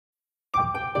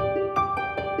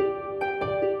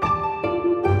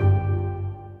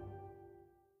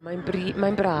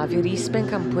Mae'n braf i'r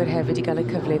is-bencampwyr hefyd i gael y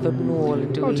cyfle i ddod nôl yn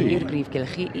dwy i'r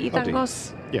brifgylch i ddangos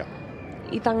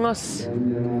y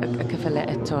cyffyle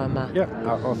eto yma. Ie,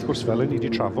 a wrth gwrs fel ni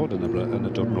wedi trafod yn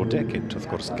y diwrnodau cynt, wrth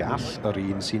gwrs gall yr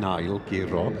un sy'n ail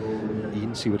giro,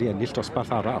 un sy'n wedi ennill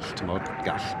dosbarth arall,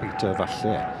 gall Peter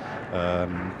falle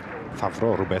ffafro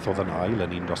rhywbeth oedd yn ail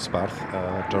yn un dosbarth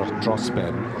dros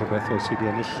ben, rhywbeth oedd sydd wedi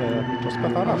ennill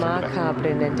dosbarth arall. Mae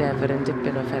Cabryn Endeavour yn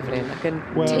dipyn o ffefryn ac yn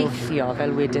teithio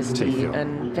fel wedys ti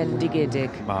yn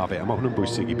fendigedig. Mae fe, a mae hwn yn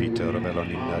bwysig i Peter, fel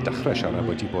o'n i'n dechrau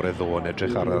siarad bod i bore ddo yn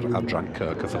edrych ar yr adran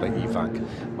cyffyle ifanc.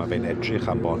 Mae fe'n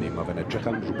edrych am Boni, mae fe'n edrych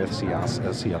am rhywbeth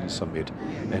sy'n symud.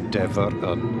 Endeavour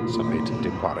yn symud,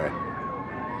 dim chwarae.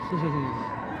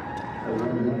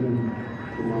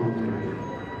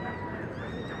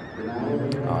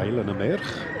 Ail yn y merch.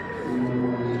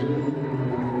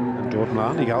 Yn dod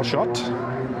mlaen i gael shot.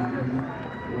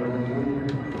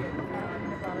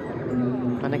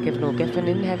 Mae yna gefnogaeth yn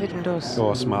un hefyd yn dos.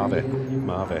 Os, mae fe.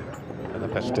 Yn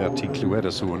y pellter ti'n clywed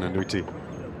y sŵn yn wyt ti.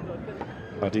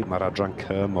 Mae'r adran C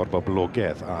mor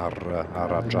boblogaidd ar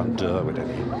adran D wedyn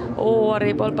ni. Ar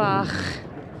ebol bach.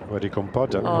 Wedi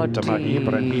cwmpod, dyma hi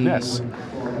Brenhines.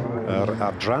 Yr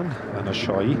adran yn y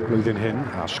sioe blwyddyn hyn,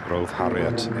 a Sgroth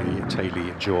Harriet ei teulu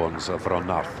Jones y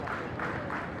Fronarth.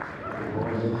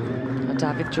 A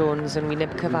David Jones yn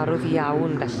wyneb cyfarwdd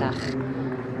iawn bellach.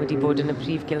 Wedi bod yn y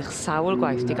prifgylch sawl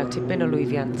gwaith, wedi cael tipyn o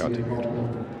lwyddiant.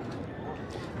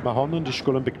 Mae hon yn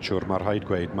disgwyl yn bictiwr, mae'r rhaid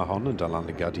gweud, mae hon yn dal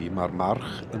anligad i, mae'r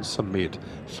march yn symud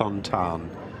llon tân.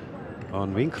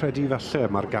 Ond fi'n credu falle,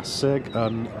 mae'r gaseg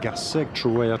yn gaseg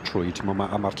trwy a trwy,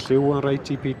 mae'r lliw yn reit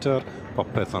i Peter,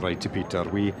 popeth yn reit i Peter.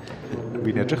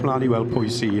 Fi'n edrych mlaen i weld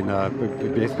pwy sy'n,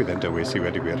 beth bydd e'n dywys i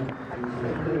wedi wir.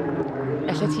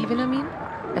 Ella ti fy'n am un?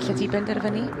 Ella ti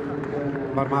benderfynu?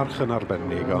 Mae'r march yn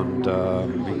arbennig, ond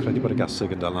fi'n credu bod y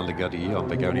gaseg yn dal anligad i, ond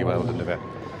fe gewn ni weld yn y fe.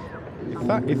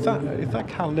 Eitha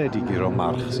caled i giro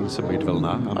march sy'n symud fel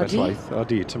yna am beth waith.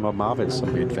 Odi, mae fe'n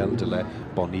symud fel dyle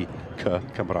Boni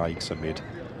Cymreig symud.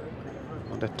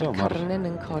 Ond eto, Carnen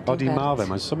yn codi Odi,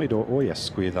 mae'n symud o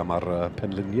iesgwydd a mae'r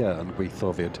penluniau yn gweithio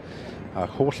fyd. A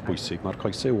holl bwysig, mae'r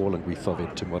coesau ôl yn gweithio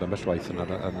fyd. Ti'n bod ambell waith yn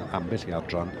ambell i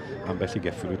adran, ambell i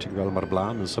geffil. Ti'n gweld mae'r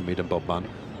blaen yn symud yn bob man,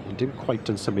 ond dim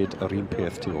cweit yn symud yr un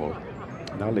peth tu ôl.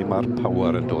 Na le mae'r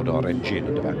power yn dod o'r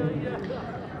engine yn dyfa.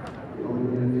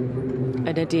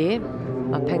 Yn y de,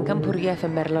 mae pencampwriaeth y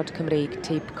Merlod Cymreig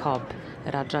Teip Cob,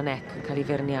 yr adran ec, yn cael ei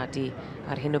feirniadu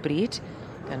ar hyn o bryd,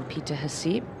 gan Peter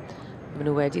Hussey. Maen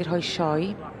nhw wedi rhoi sioe,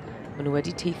 maen nhw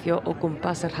wedi teithio o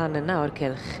gwmpas y rhan yna o'r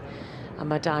cylch, a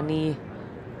mae da ni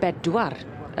 4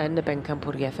 yn y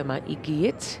bencampwriaeth yma i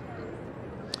gyd.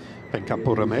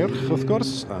 Bencampwr y merch, wrth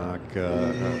gwrs, ac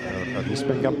yr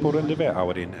is-bencampwr yn dyfe, a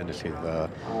wedyn enillydd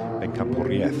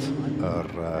bencampwriaeth yr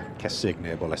cesig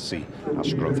neu bolesu a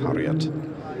Sgroth Harriet.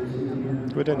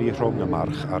 Wedyn ni rhwng y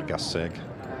march a'r gaseg,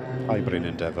 Brif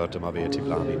Endeavour, dyma fe tu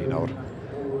flaen i ni nawr.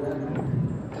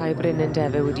 Brif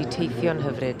Endeavour wedi teithio'n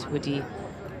hyfryd, wedi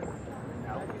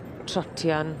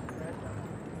trotian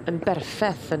yn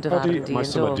berffeth yn dyfarn di. Mae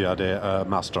symudiadau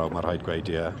mas draw, mae'r rhaid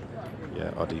gweud,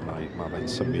 Odi, mae'n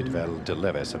symud fel dyle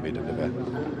fe symud yn dyfe.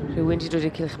 Rhywun wedi dod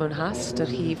i'r cylch mewn hast,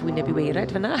 yr hif wyneb i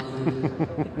weired fyna.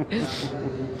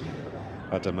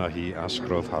 A dyma hi a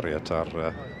Sgroth Harriet ar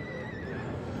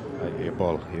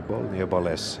ebol neu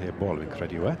eboles, fi'n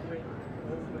credu we.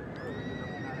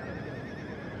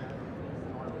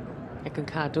 Ac yn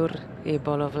cadw'r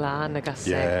ebol o flaen y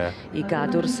gaseg, i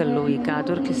gadw'r sylw, i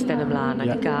gadw'r clusten ymlaen,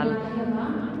 ac i gael...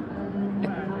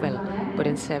 Wel, bod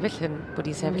hi'n sefyll yn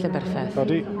berffeth.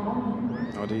 Odi.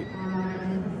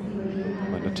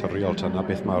 Mae'n naturiol dyna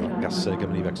beth mae'r gaseg yn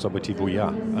mynd i fecso beth i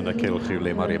fwyaf yn y cylch yw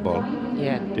le mae'r ebol.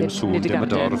 Dim sŵn, dim y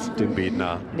dorf, dim byd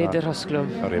na. Nid yr hosglwm.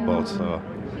 Yr ebol,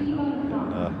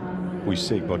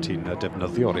 bwysig bod ti'n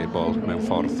defnyddio'r ebol mewn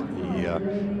ffordd i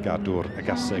gadw'r y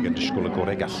gaseg yn disgwyl y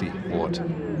gorau gallu fod.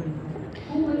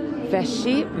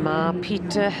 Felly, mae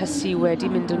Peter Hussey wedi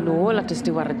mynd yn ôl at y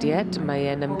stiwardiad. Mae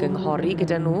e'n ymgynghori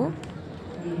gyda nhw.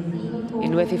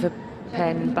 Unwaith yw y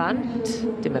pen bant,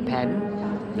 dim y pen,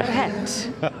 yr het.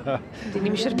 Dyn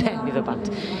ni'n eisiau'r pen iddo bant.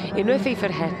 Unwaith yw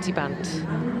yr het i bant.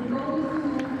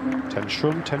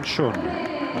 Tensiwn.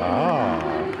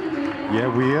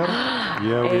 Wir.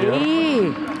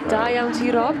 Ei, da iawn ti,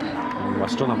 Rob.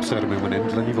 Wastad amser mewn mynd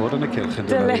dylen ni fod yn y cylch yn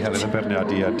dylen ni Helen yn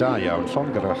Berniadu a da iawn,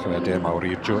 llon gyda chledau mawr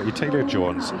i Taylor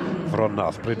Jones,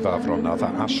 Fronarth, Brydfa Fronarth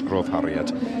a Sgroth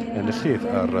Harriet enillydd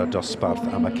yr dosbarth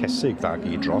am y cesig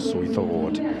fagu dros 8 o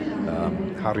oed.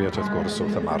 Harriet wrth gwrs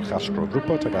wrth y march Sgroth,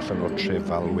 rhywbeth ag allan o'r tref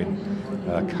falwyn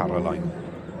Caroline.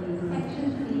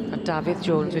 A Dafydd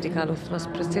Jones wedi cael wythnos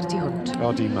prysur tu hwnt.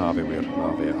 O, di ma fe wir,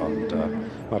 ma fe, ond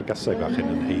mae'r gaseg fach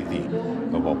hyn yn heiddi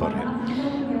y wobr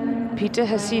hyn. Peter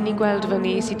Hussey ni'n gweld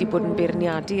fyny sydd wedi bod yn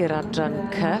beirniadu'r adran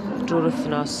C drwy'r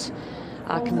wythnos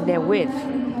ac newydd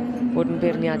bod yn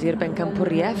beirniadu'r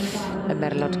bencampwriaeth y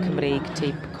Merlod Cymreig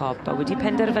Teip Cob a wedi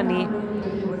penderfynu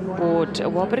bod y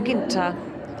wobr gynta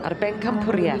a'r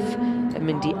bencampwriaeth yn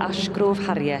mynd i Ashgrove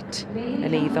Harriet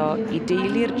yn eiddo i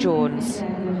deulu'r Jones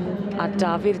a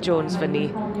Dafydd Jones fyny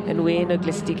yn wen o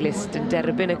glist i glist yn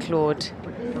derbyn y clod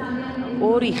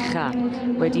o'r ucha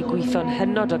wedi gweithio'n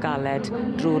hynod o galed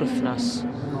drwy'r wythnos.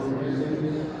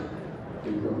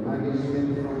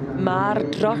 Mae'r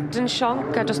drot yn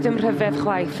sionc a does dim rhyfedd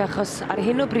chwaith achos ar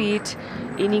hyn o bryd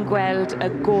i ni'n gweld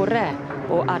y gorau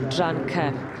o adran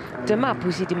C. Dyma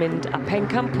pwy sydd wedi mynd â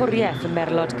pencampwriaeth y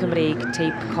Merlod Cymreig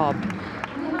Teip Cob.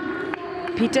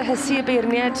 Peter Hussey y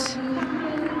beirniad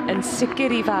yn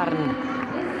sicr i farn.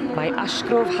 Mae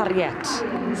Ashgrove Harriet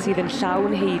sydd yn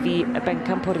llawn heiddi y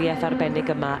bencampwriaeth arbennig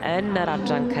yma yn yr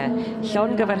adran C.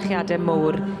 Llongyfarchiadau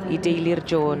mowr i deulu'r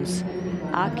Jones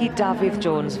ac i Dafydd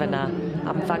Jones fyna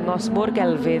am ddangos mor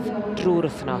gelfydd drwy'r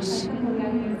wythnos.